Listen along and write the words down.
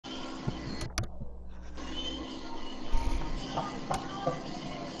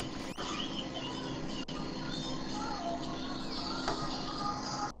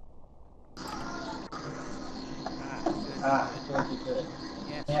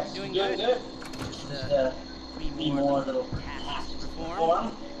Doing good? Just three more little tasks to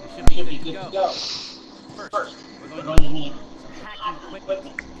perform. We should be good to go. First, we're going to need some hacking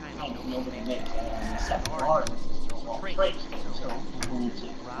equipment, kind of nobody makes, except ours. It's all traits, so we'll need to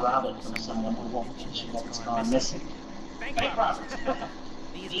rob it from someone who won't mention that it's gone missing. Bank robbers!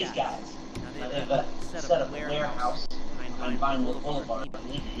 These guys. Now they've set up a warehouse on Vinewood Boulevard.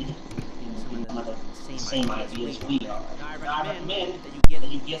 They need some of the same ideas we are. I recommend that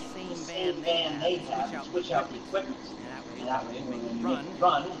you get the same van they have and switch out the equipment. And that way, when you make a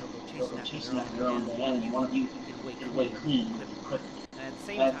run, you'll go chasing after your own van, and one of you get away clean with the equipment.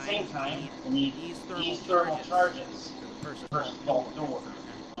 And at the same time, you need these thermal charges for the first vault door.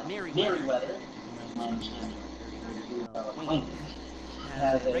 Merriweather, my understanding,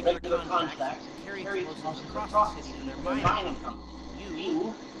 has a regular contract to carry explosives across the city to their mining company. You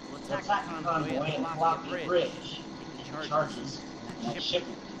will attack the convoy and block the bridge. Take the charges and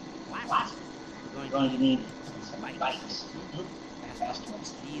shipment. Last, we're going to need some bikes. Fast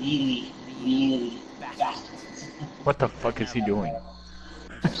ones. Really fast ones. What the fuck is he doing?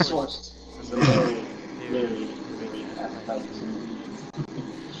 Sourced some very fast bikes.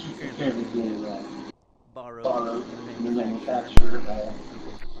 Apparently being borrowed from the manufacturer.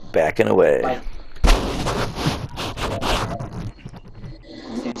 Backing away.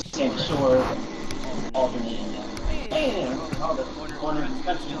 Same shore, alternating. Hey, all the corner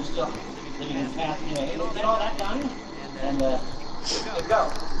country and stuff, living in past, get all that done, and good to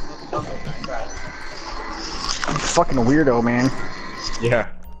go. Okay, right. Fucking weirdo, man. Yeah.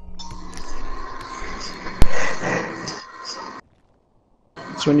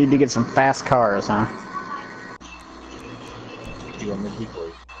 So we need to get some fast cars, huh? You want me to keep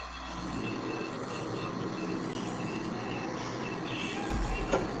going?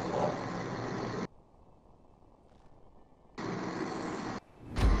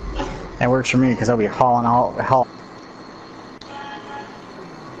 That works for me because I'll be hauling all.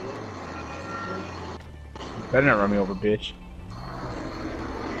 Better not run me over, bitch.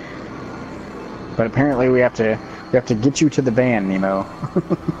 But apparently we have to get you to the van, Nemo.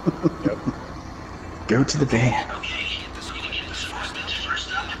 Yep. Go to the van.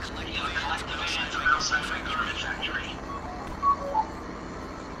 First up, collect the van from outside my garment factory.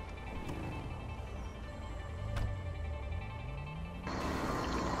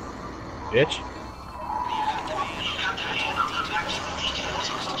 Bitch.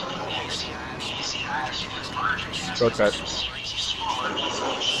 Shortcut.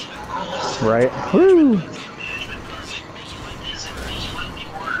 Right? Woo!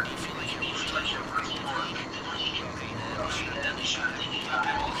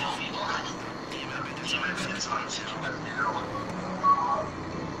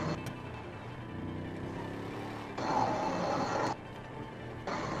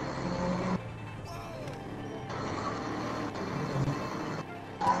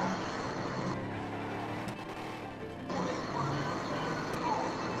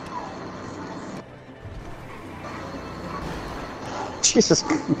 Jesus,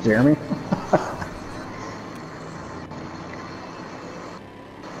 Jeremy.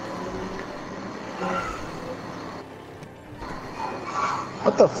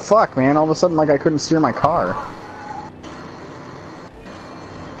 What the fuck, man? All of a sudden, like, I couldn't steer my car.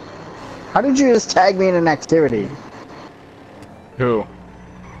 How did you just tag me in an activity? Who?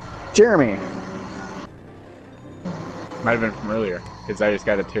 Jeremy. Might have been from earlier, because I just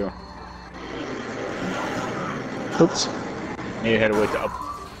got it too. Oops. You had to wait to up.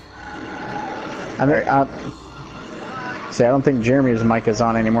 See, I don't think Jeremy's mic is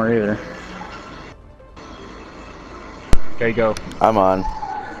on anymore either. Okay, go. I'm on.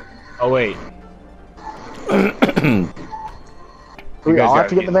 Oh, wait. We all have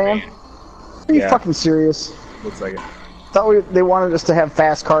to get the van? Are you fucking serious? Looks like it. Thought they wanted us to have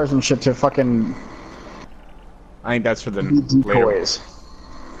fast cars and shit to fucking I think that's for the decoys.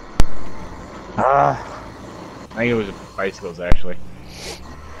 I think it was bicycles, actually.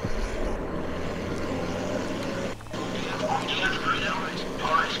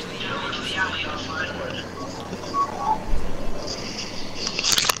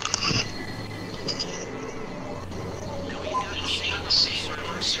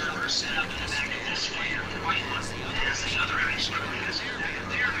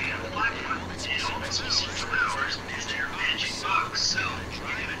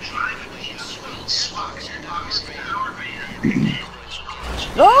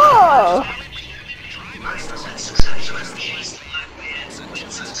 Oh!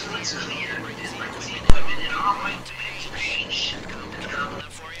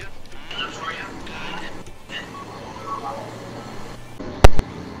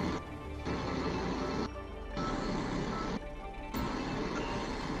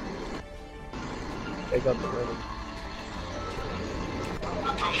 Take out the ribbon.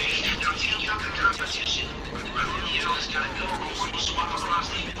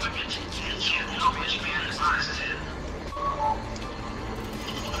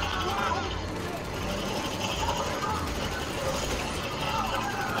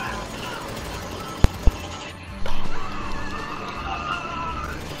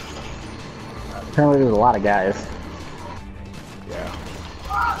 Apparently there's a lot of guys. Yeah.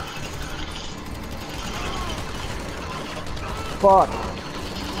 Fuck.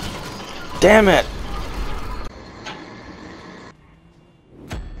 Damn it!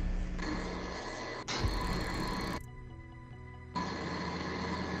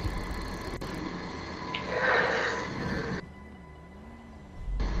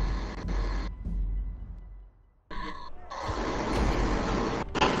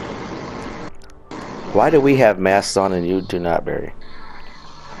 Why do we have masks on and you do not, Barry?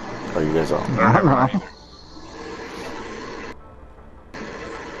 Or you guys all? I don't know.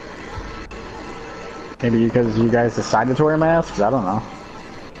 Maybe because you guys decided to wear masks? I don't know.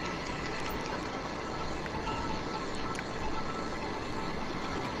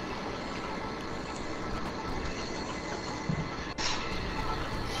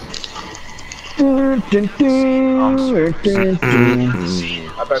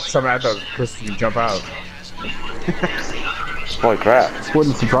 I thought Chris could jump out. Holy crap.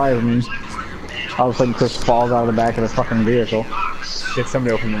 Wouldn't surprise me. All of a sudden Chris falls out of the back of the fucking vehicle. Get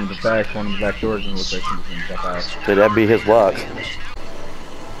somebody open one of the back doors and looks like somebody's gonna jump out. Dude, that'd be his luck.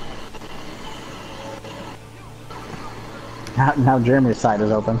 Now Jeremy's side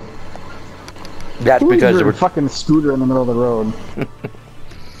is open. That's because there were were fucking scooter in the middle of the road.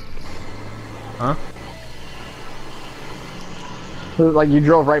 Huh? Like you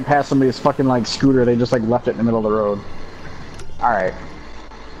drove right past somebody's fucking like scooter, they just like left it in the middle of the road. Alright.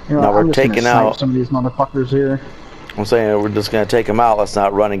 You know, Now we're I'm just taking gonna snipe out some of these motherfuckers here. I'm saying we're just gonna take them out. Let's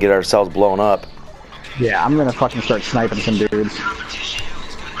not run and get ourselves blown up. Yeah, I'm gonna fucking start sniping some dudes.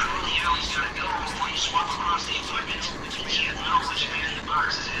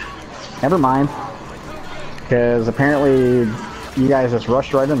 Never mind. Because apparently you guys just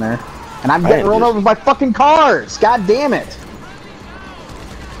rushed right in there. And I'm getting rolled over by fucking cars! God damn it!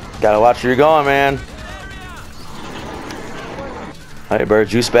 Gotta watch where you're going, man. Alright, Bird,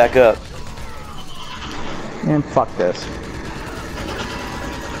 juice back up. Man, fuck this.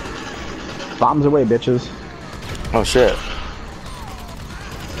 Bombs away, bitches. Oh shit.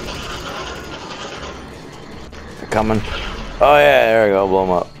 They're coming. Oh yeah, there we go, blow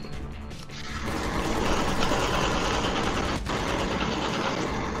them up.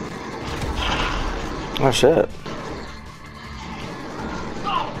 Oh shit.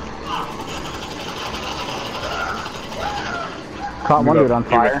 Caught one dude on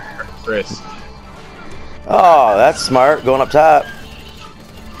fire. Chris. Oh, that's smart, going up top.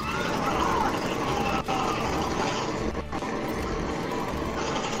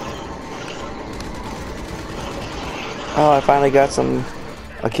 Oh, I finally got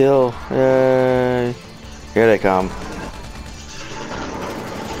a kill. Yay. Here they come.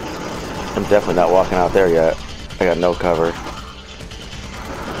 I'm definitely not walking out there yet. I got no cover.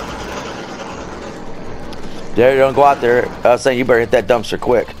 There, don't go out there. I was saying you better hit that dumpster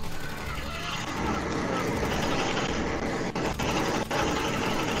quick.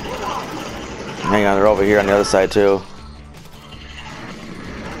 Hang on, they're over here on the other side too.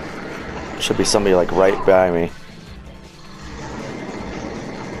 Should be somebody like right by me.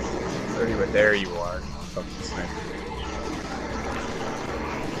 There you are. Fucking sniper.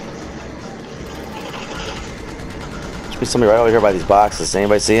 Should be somebody right over here by these boxes. Does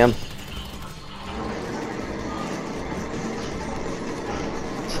anybody see him?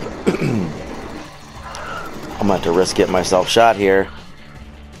 I'm about to risk getting myself shot here.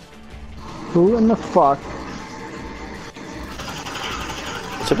 Who in the fuck?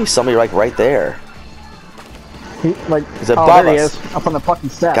 There should be somebody like right there. He, like, He's above there he us. is, up on the fucking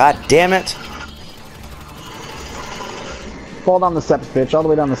steps. God damn it! Fall down the steps, bitch, all the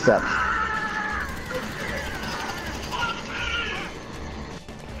way down the steps.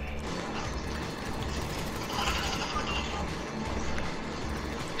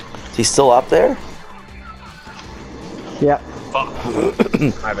 Is he still up there? Yep.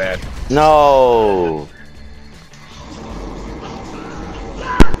 My bad. No!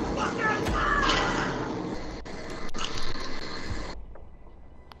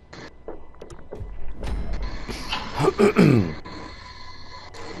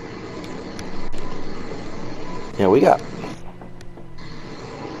 Yeah, we got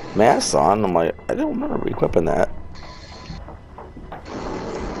masks on. I'm like, I don't remember equipping that.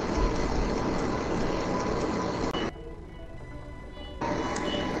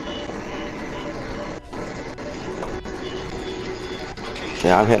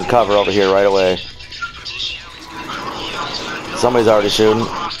 Yeah, I'm hitting cover over here right away. Somebody's already shooting.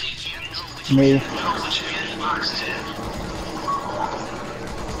 Me.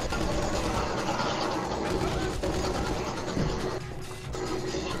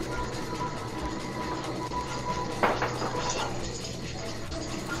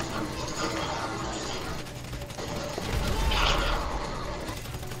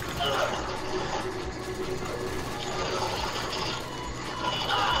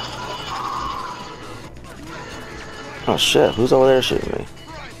 Oh shit, who's over there shooting me?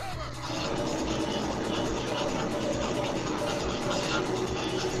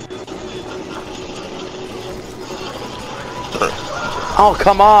 Oh,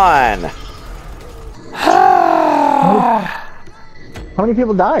 come on! How many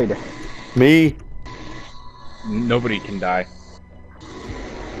people died? Me? Nobody can die.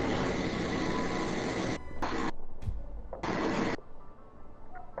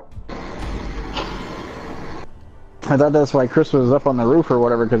 I thought that's why Chris was up on the roof or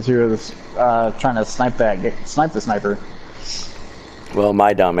whatever, because he was trying to snipe the sniper. Well,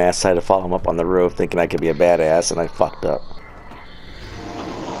 my dumb ass tried to follow him up on the roof thinking I could be a badass, and I fucked up.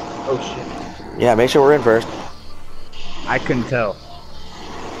 Oh shit. Yeah, make sure we're in first. I couldn't tell.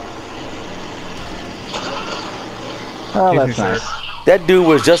 Oh, Excuse that's me, nice. sir. That dude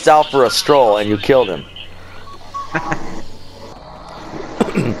was just out for a stroll, and you killed him.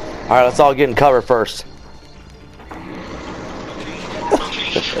 Alright, let's all get in cover first.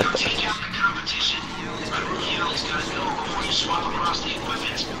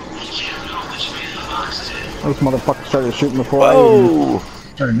 Those motherfuckers started shooting before I Whoa! even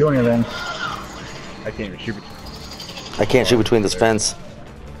started doing anything. I can't even shoot. I can't shoot between this fence.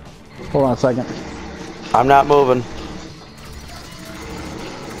 Hold on a second. I'm not moving.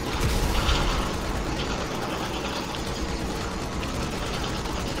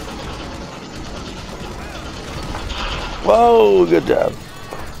 Whoa, good job.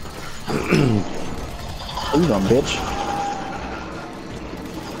 Where you going, bitch?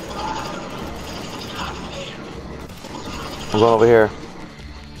 I'm going over here.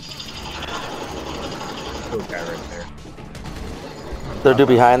 Little guy right there. There a dude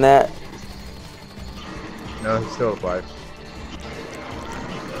behind that? No, he's still alive.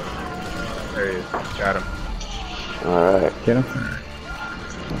 There he is. Got him. Alright. Get him?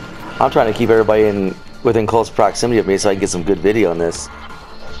 I'm trying to keep everybody within close proximity of me so I can get some good video on this.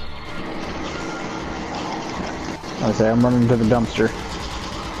 I say I'm running to the dumpster.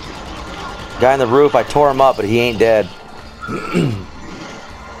 Guy on the roof, I tore him up, but he ain't dead.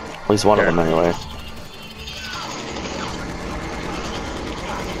 At least one of them, anyway.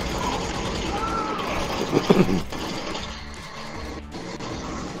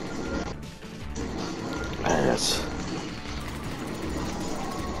 There it is.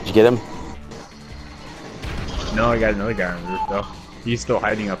 Did you get him? No, I got another guy on the roof though. He's still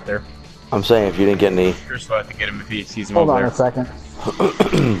hiding up there. I'm saying if you didn't get any. Chris will have to get him if he sees him Hold over on there. a second.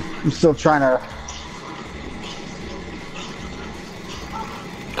 I'm still trying to.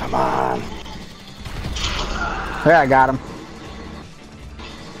 Come on. Yeah, I got him.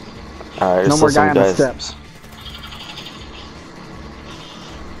 Alright, No there's more still guy some on the guys. steps.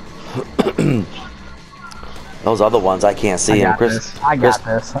 Those other ones, I can't see him. Chris, I got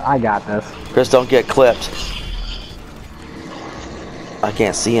this. I got this. Chris, don't get clipped. I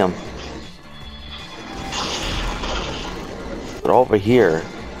can't see him. They're over here.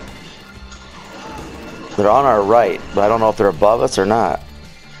 They're on our right, but I don't know if they're above us or not.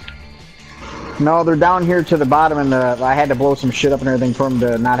 No, they're down here to the bottom, and I had to blow some shit up and everything for them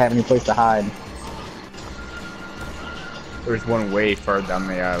to not have any place to hide. There's one way far down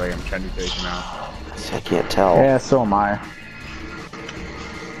the alley. I'm trying to take him out. See, I can't tell. Yeah, so am I.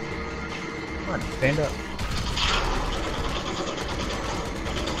 Come on, stand up.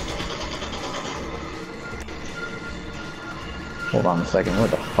 Hold on a second. Where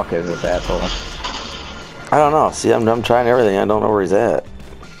the fuck is this asshole? I don't know. See, I'm trying everything. I don't know where he's at.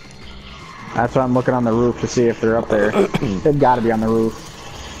 That's why I'm looking on the roof to see if they're up there. They've got to be on the roof.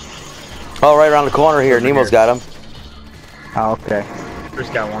 Oh, right around the corner here. Nemo's got him. Oh, okay. Chris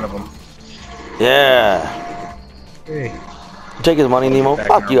got one of them. Yeah. Hey. Take his money, Nemo. Back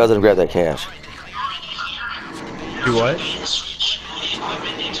Fuck now. you, I was gonna grab that cash. Do what?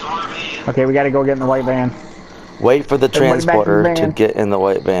 Okay, we got to go get in the white van. Wait for the Everybody back in the transporter to van. get in the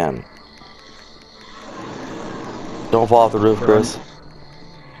white van. Don't fall off the roof, Chris.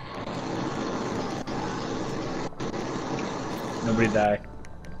 Nobody die.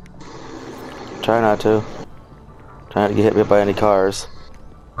 Try not to. Try not to get hit by any cars.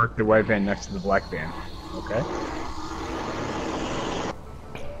 Park the white van next to the black van. Okay.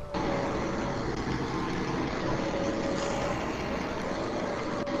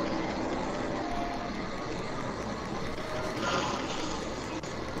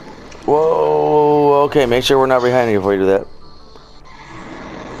 Oh, okay. Make sure we're not behind you before you do that.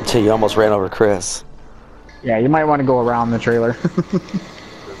 Until you almost ran over Chris. Yeah, you might want to go around the trailer. The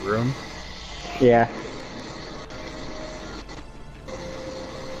room. Yeah.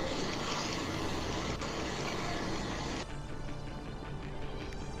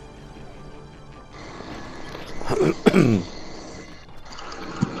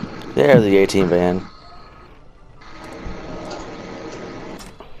 There's the 18 van.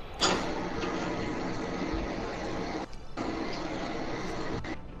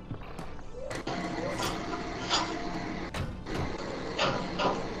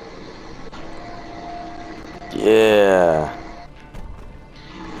 Yeah.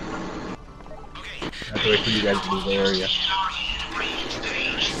 That's the way for you guys to leave the area.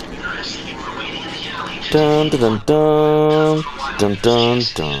 Dun dun dun dun dun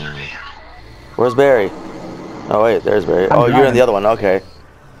dun. Where's Barry? Oh wait, there's Barry. Oh, you're in the other one. Okay.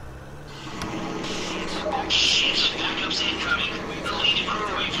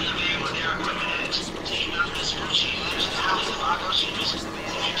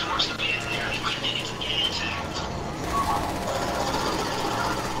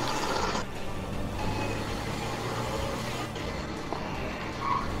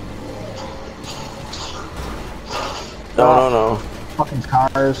 No. Fucking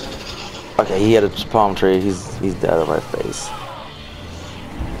cars. Okay, he had a palm tree. He's dead on my face.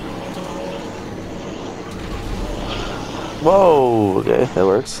 Whoa. Okay, that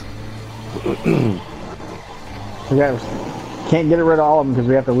works. We can't get rid of all of them because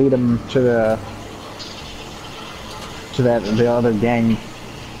we have to lead them to the other gang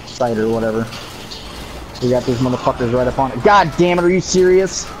site or whatever. We got these motherfuckers right up on it. God damn it! Are you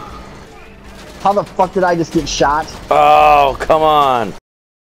serious? How the fuck did I just get shot? Oh, come on.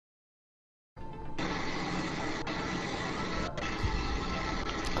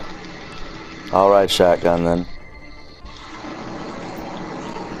 Alright, shotgun then.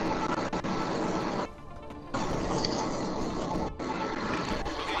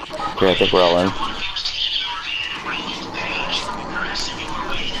 Okay, I think we're all in.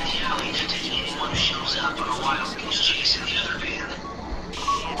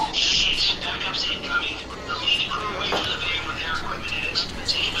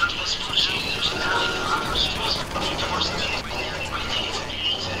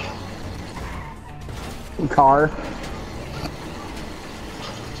 Car.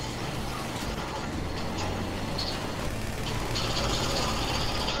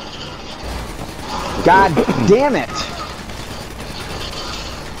 God damn it!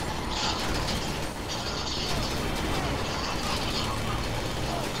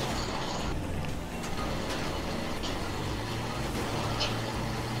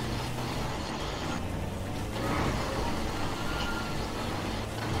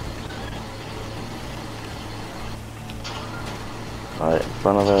 Alright, in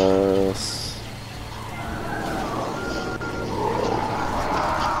front of us.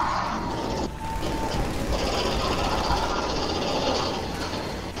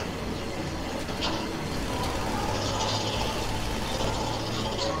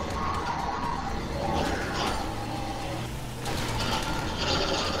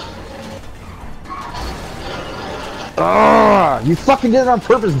 You fucking did it on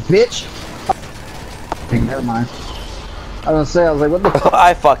purpose, bitch! Never mind. I was gonna say, I was like, what the fuck?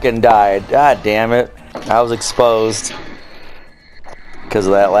 I fucking died. God damn it. I was exposed. Because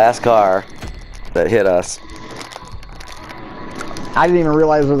of that last car that hit us. I didn't even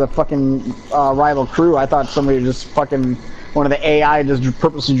realize it was a fucking rival crew. I thought somebody just fucking, one of the AI just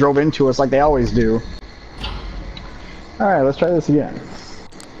purposely drove into us like they always do. Alright, let's try this again.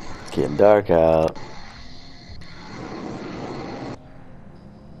 Getting dark out.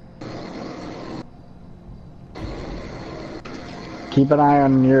 Keep an eye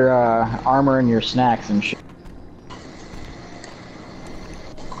on your armor and your snacks and shit.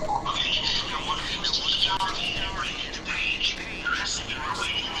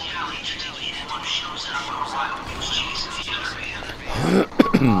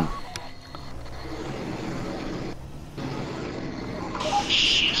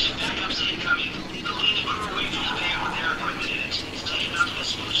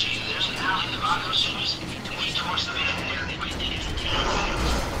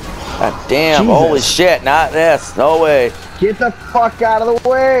 God damn, Jesus. holy shit, not this. No way. Get the fuck out of the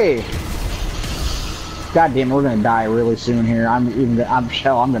way! God damn it, we're gonna die really soon here. I'm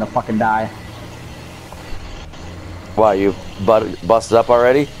gonna fucking die. Why, you busted up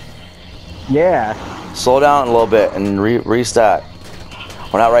already? Yeah. Slow down a little bit and restart.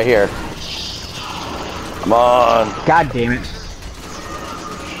 We're not right here. Come on. God damn it.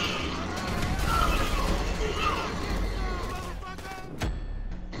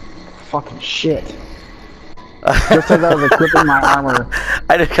 fucking shit. Just as I was equipping my armor.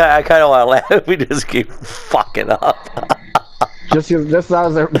 I kind of want to laugh if we just keep fucking up. Just as I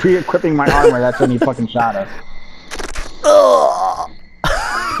was re-equipping my armor, that's when he fucking shot us.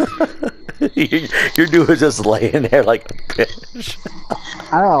 Your dude was just laying there like a bitch.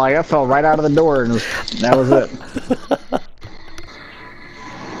 I don't know, like I fell right out of the door and that was it.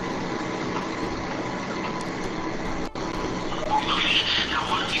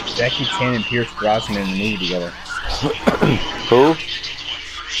 Jackie Chan and Pierce Brosnan in a movie together. Who?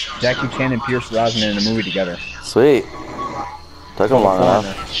 Jackie Chan and Pierce Brosnan in a movie together. Sweet. Took him long enough.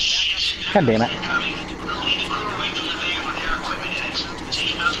 God damn it.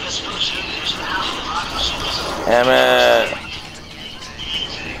 Damn it.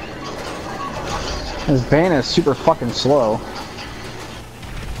 This van is super fucking slow.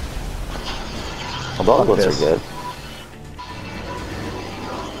 Well, dog looks are good.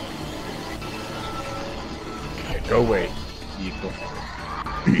 Okay, go away, vehicle.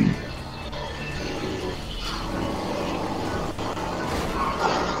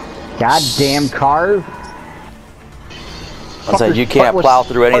 Goddamn cars. I said you can't plow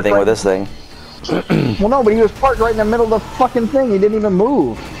through anything with this thing. Well, no, but he was parked right in the middle of the fucking thing. He didn't even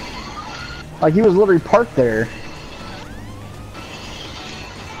move. Like, he was literally parked there.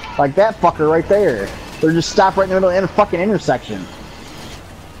 Like that fucker right there. They're just stopped right in the middle of the fucking intersection.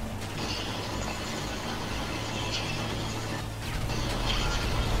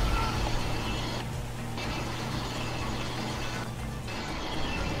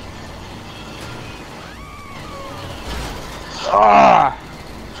 Ah!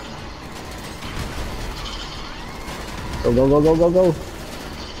 Go, go, go, go, go, go.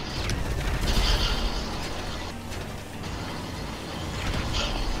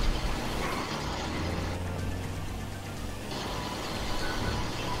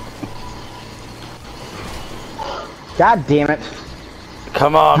 God damn it.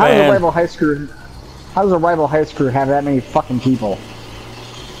 Come on, How man. does a rival high school have that many fucking people?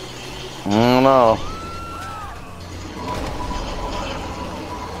 I don't know.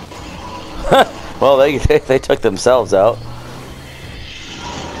 Well, they took themselves out.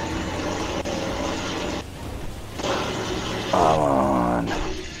 Come on.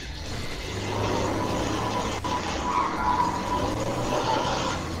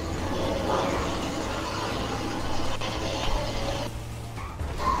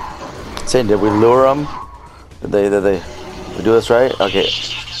 Saying, did we lure them? Did we do this right? Okay.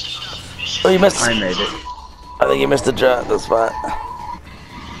 Oh, you missed. I made it. I think you missed the spot.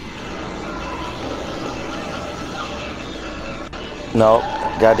 No,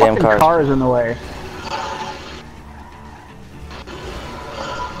 goddamn Fucking cars in the way.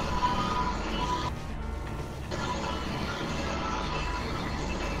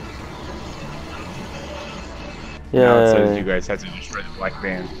 Now it Yeah. says you guys have to destroy the black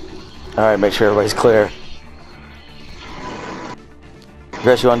van. All right, make sure everybody's clear.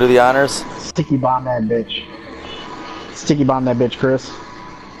 Chris, you want to do the honors? Sticky bomb that bitch. Sticky bomb that bitch, Chris.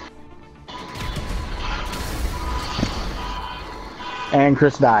 And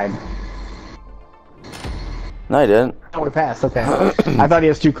Chris died. No, he didn't. Oh, we passed. Okay. I thought he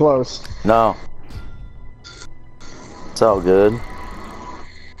was too close. No. It's all good.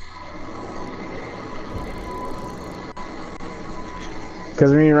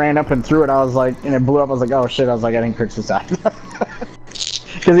 Because when he ran up and threw it, I was like, and it blew up. I was like, oh shit! I was like, I think Chris just died.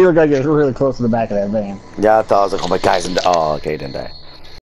 Because he looked like he was really close to the back of that van. Yeah, I thought I was like, oh my guy's in. Oh, okay, he didn't die.